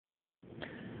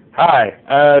Hi,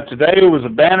 today was a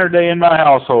banner day in my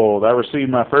household. I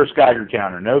received my first Geiger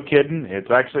counter. No kidding,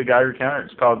 it's actually a Geiger counter.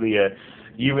 It's called the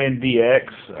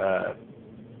UNDX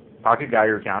pocket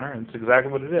Geiger counter, and it's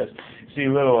exactly what it is. See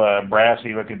a little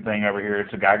brassy looking thing over here.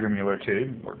 It's a Geiger-Muller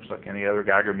tube. Works like any other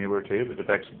Geiger-Muller tube. It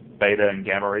detects beta and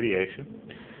gamma radiation.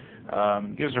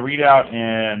 Gives a readout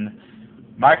in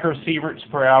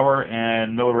microsieverts per hour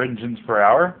and millirentgens per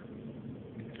hour.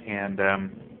 And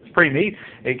it's pretty neat.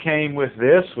 It came with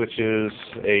this, which is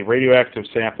a radioactive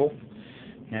sample.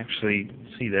 You can actually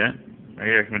see that.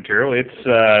 Radioactive material. It's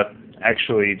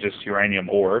actually just uranium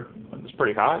ore. It's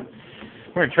pretty hot.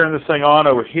 We're going to turn this thing on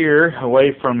over here,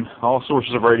 away from all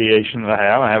sources of radiation that I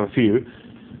have. I have a few.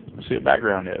 Let's see what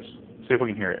background is. See if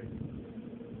we can hear it.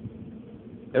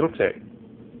 It'll tick.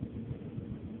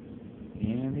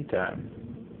 Anytime.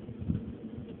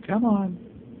 Come on.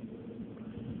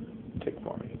 Tick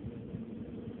for me.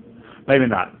 Maybe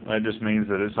not. That just means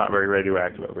that it's not very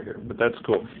radioactive over here. But that's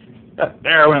cool.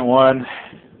 There went one.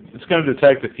 It's going to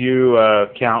detect a few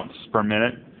counts per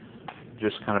minute.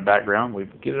 Just kind of background. We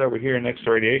get it over here next to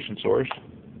the radiation source.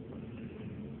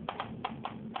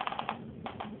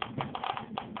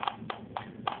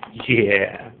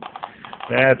 Yeah,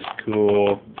 that's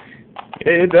cool.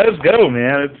 It does go,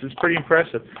 man. It's pretty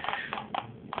impressive.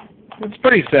 It's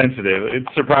pretty sensitive. It's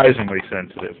surprisingly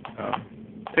sensitive.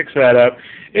 Picks that up.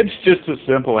 It's just a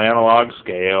simple analog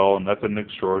scale, nothing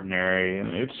extraordinary.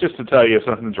 And it's just to tell you if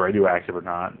something's radioactive or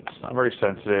not. It's not very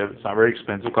sensitive. It's not very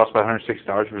expensive. It costs about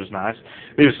 $160, which is nice.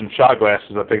 These are some shot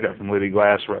glasses I picked up from Liddy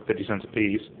Glass for about 50 cents a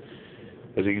piece.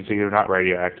 As you can see, they're not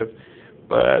radioactive.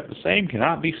 But the same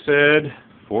cannot be said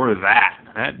for that.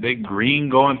 That big green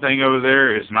glowing thing over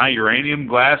there is my uranium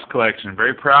glass collection.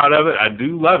 Very proud of it. I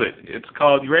do love it. It's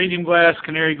called uranium glass,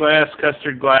 canary glass,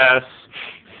 custard glass,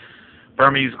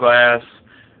 Burmese glass.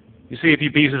 You see a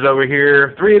few pieces over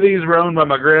here. 3 of these were owned by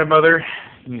my grandmother.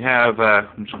 You have,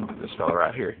 I'm just going to put this fella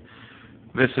right here.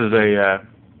 This is a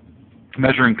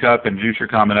measuring cup and juicer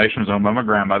combination. It was owned by my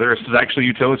grandmother. This is actually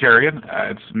utilitarian.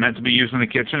 It's meant to be used in the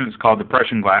kitchen. It's called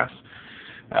depression glass.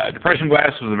 Depression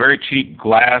glass was a very cheap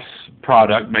glass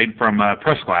product made from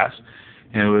pressed glass.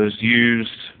 And it was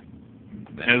used,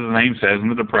 as the name says, in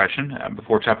the Depression,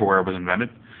 before Tupperware was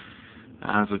invented.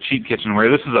 It's a cheap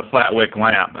kitchenware. This is a flat wick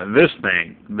lamp. This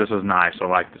is nice. I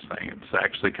like this thing. It's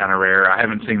actually kind of rare. I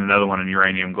haven't seen another one in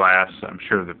uranium glass. I'm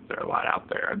sure that there are a lot out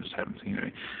there. I just haven't seen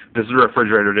any. This is a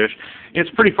refrigerator dish. It's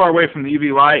pretty far away from the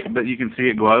UV light, but you can see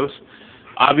it glows.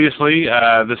 Obviously,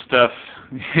 this stuff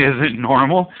isn't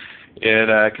normal.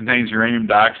 It contains uranium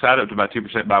dioxide up to about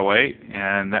 2% by weight,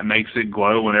 and that makes it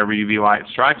glow whenever UV light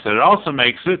strikes it. It also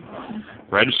makes it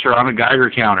register on a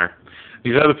Geiger counter.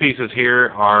 These other pieces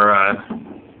here are,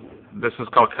 this is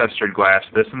called custard glass,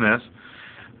 this and this.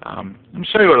 Let me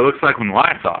show you what it looks like when the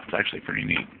light's off. It's actually pretty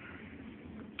neat.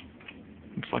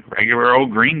 It's like regular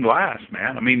old green glass,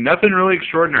 man. I mean, nothing really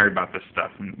extraordinary about this stuff.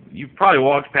 And you've probably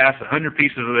walked past 100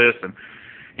 pieces of this in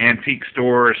antique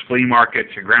stores, flea markets,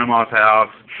 your grandma's house.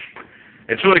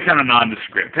 It's really kind of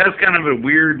nondescript. It has kind of a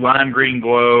weird lime green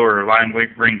glow, or lime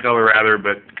green color rather,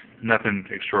 but nothing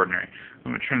extraordinary.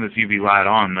 I'm going to turn this UV light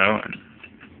on, though, and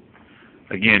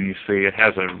again, you see it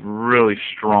has a really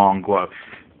strong glow.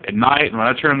 At night, when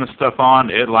I turn this stuff on,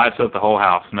 it lights up the whole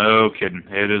house. No kidding.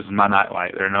 It is my night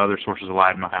light. There are no other sources of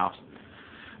light in my house.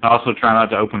 I also try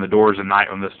not to open the doors at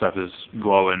night when this stuff is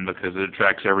glowing because it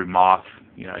attracts every moth,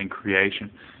 in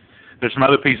creation. There's some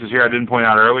other pieces here I didn't point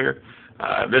out earlier.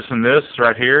 This and this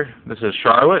right here. This is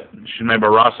Charlotte. She made by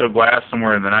Rosso Glass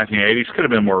somewhere in the 1980s. Could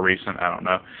have been more recent. I don't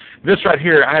know. This right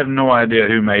here, I have no idea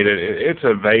who made it. It's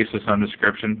a vase of some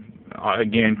description.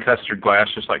 Again, custard glass,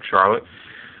 just like Charlotte.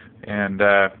 And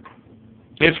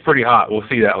it's pretty hot. We'll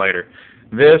see that later.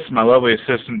 This, my lovely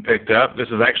assistant picked up. This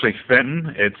is actually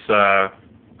Fenton. It's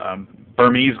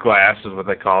Burmese glass is what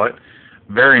they call it.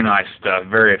 Very nice stuff.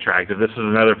 Very attractive. This is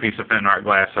another piece of Fenton art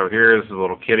glass over here. This is a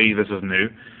little kitty. This is new.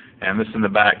 And this in the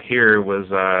back here was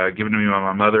given to me by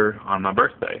my mother on my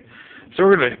birthday. So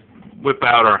we're going to whip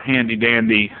out our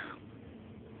handy-dandy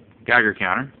Geiger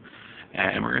counter,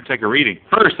 and we're going to take a reading.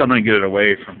 First, I'm going to get it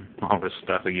away from all this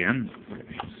stuff again.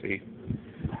 You can see,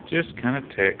 just kind of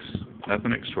ticks.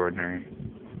 Nothing extraordinary.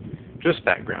 Just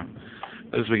background.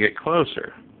 As we get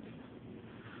closer,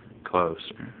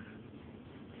 closer,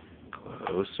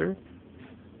 closer.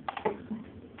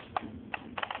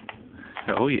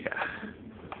 Oh, yeah.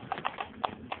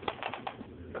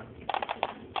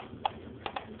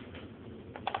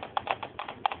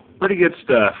 Pretty good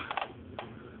stuff.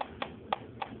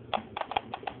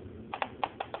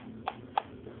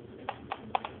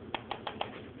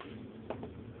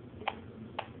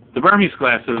 The Burmese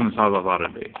glass isn't as hot as I thought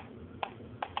it'd be.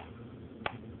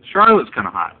 Charlotte's kind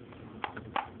of hot.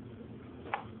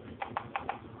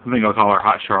 I think I'll call her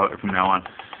Hot Charlotte from now on.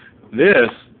 This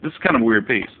is kind of a weird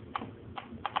piece.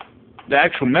 The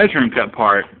actual measuring cup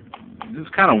part is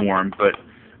kind of warm, but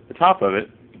the top of it,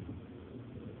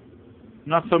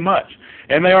 not so much.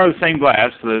 And they are the same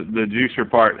glass. The juicer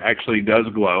part actually does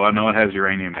glow. I know it has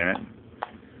uranium in it.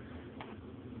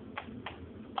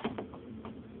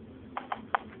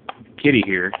 Kitty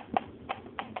here.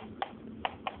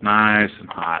 Nice and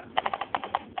hot.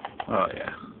 Oh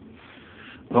yeah.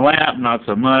 The lamp, not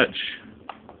so much.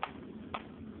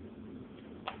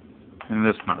 And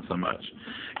this, not so much.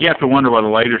 You have to wonder why the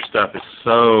later stuff is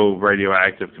so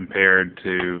radioactive compared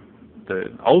to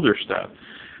the older stuff.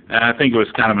 And I think it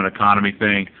was kind of an economy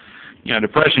thing. You know,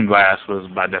 Depression glass was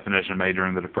by definition made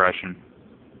during the Depression.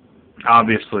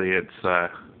 Obviously, it's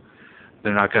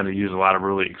they're not going to use a lot of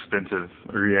really expensive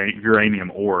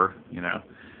uranium ore, you know.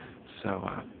 So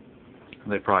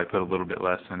they probably put a little bit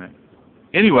less in it.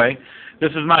 Anyway,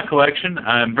 this is my collection.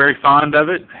 I'm very fond of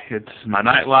it. It's my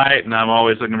nightlight, and I'm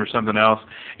always looking for something else.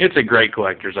 It's a great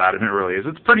collector's item. It really is.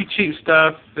 It's pretty cheap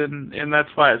stuff, and that's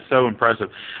why it's so impressive.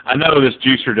 I know this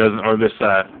juicer doesn't, or this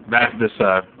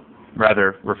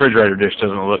rather refrigerator dish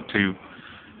doesn't look too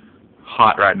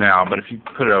hot right now, but if you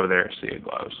put it over there, see, it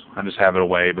glows. I just have it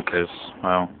away because,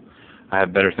 well, I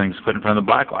have better things to put in front of the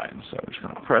black light, so I'm just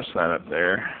going to press that up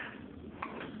there.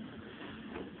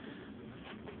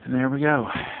 And there we go.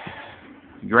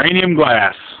 Uranium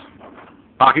glass.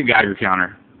 Pocket Geiger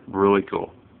counter. Really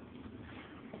cool.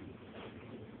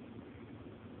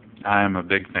 I am a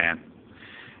big fan.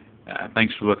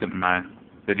 Thanks for looking at my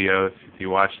video. If you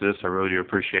watch this, I really do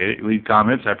appreciate it. Leave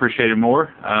comments. I appreciate it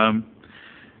more.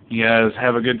 You guys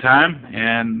have a good time,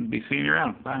 and be seeing you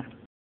around. Bye.